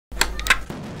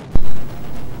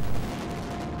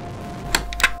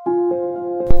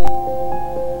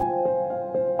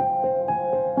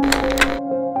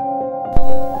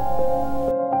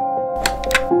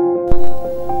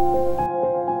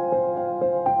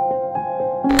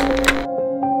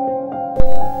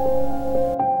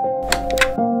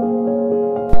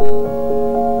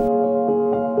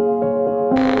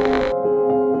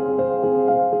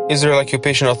Israel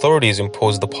occupation authorities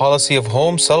imposed the policy of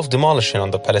home self-demolition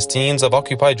on the Palestinians of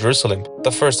occupied Jerusalem,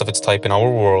 the first of its type in our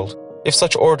world. If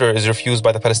such order is refused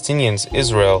by the Palestinians,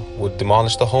 Israel would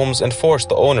demolish the homes and force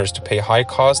the owners to pay high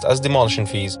cost as demolition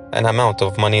fees, an amount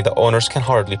of money the owners can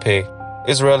hardly pay.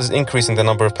 Israel is increasing the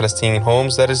number of Palestinian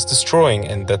homes that is destroying,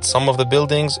 and that some of the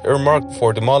buildings earmarked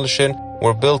for demolition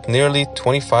were built nearly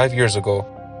 25 years ago.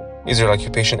 Israel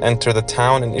occupation entered the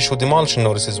town and issued demolition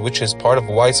notices, which is part of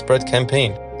a widespread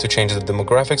campaign to change the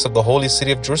demographics of the holy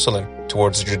city of Jerusalem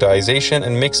towards Judaization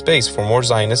and make space for more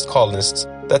Zionist colonists.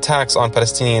 The attacks on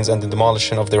Palestinians and the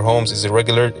demolition of their homes is a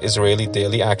regular Israeli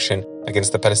daily action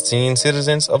against the Palestinian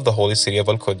citizens of the holy city of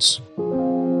Al-Quds.